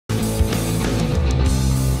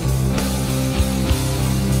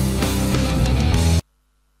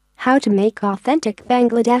How to make authentic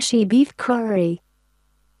Bangladeshi beef curry.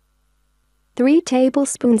 3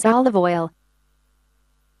 tablespoons olive oil.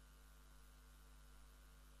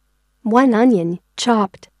 1 onion,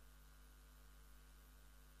 chopped.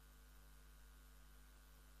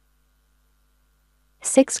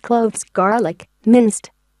 6 cloves garlic,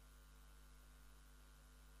 minced.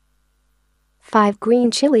 5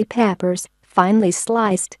 green chili peppers, finely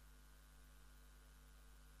sliced.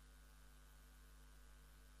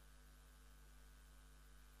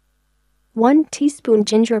 1 teaspoon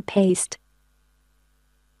ginger paste.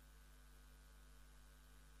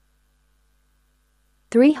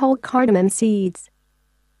 3 whole cardamom seeds.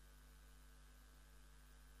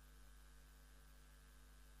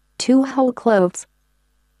 2 whole cloves.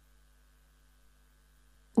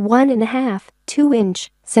 1½ 2-inch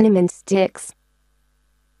cinnamon sticks.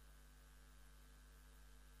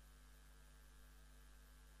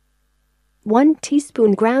 1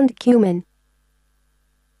 teaspoon ground cumin.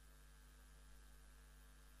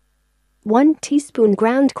 1 teaspoon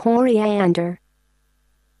ground coriander.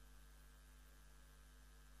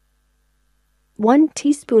 1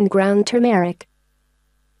 teaspoon ground turmeric.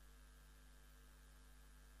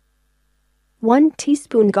 1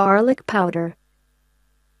 teaspoon garlic powder.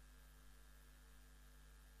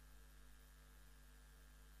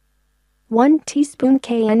 1 teaspoon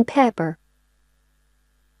cayenne pepper.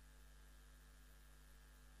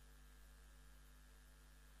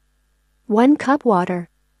 1 cup water.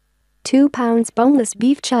 2 pounds boneless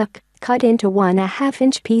beef chuck, cut into 1½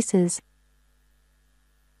 inch pieces.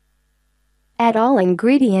 Add all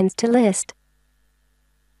ingredients to list.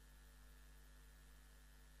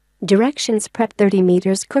 Directions: prep 30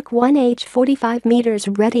 meters, cook 1H 45 meters,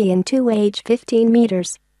 ready in 2H 15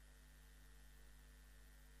 meters.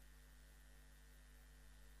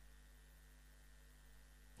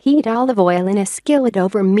 Heat olive oil in a skillet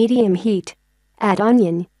over medium heat. Add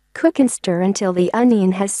onion. Cook and stir until the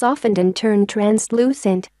onion has softened and turned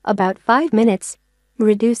translucent, about 5 minutes.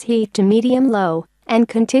 Reduce heat to medium-low and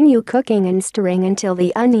continue cooking and stirring until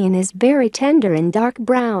the onion is very tender and dark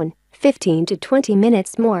brown, 15 to 20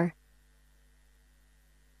 minutes more.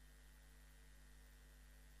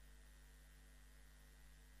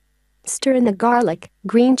 Stir in the garlic,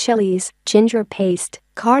 green chilies, ginger paste,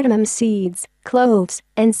 cardamom seeds, cloves,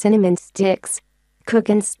 and cinnamon sticks. Cook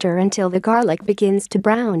and stir until the garlic begins to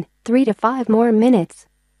brown, 3 to 5 more minutes.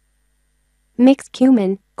 Mix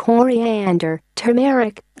cumin, coriander,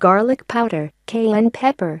 turmeric, garlic powder, cayenne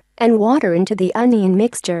pepper, and water into the onion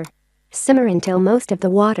mixture. Simmer until most of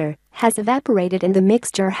the water has evaporated and the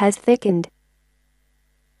mixture has thickened.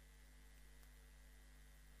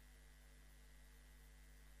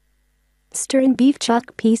 Stir in beef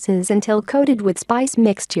chuck pieces until coated with spice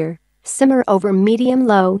mixture. Simmer over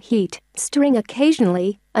medium-low heat, stirring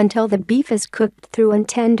occasionally until the beef is cooked through and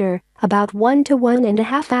tender, about 1 to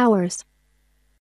 1½ hours.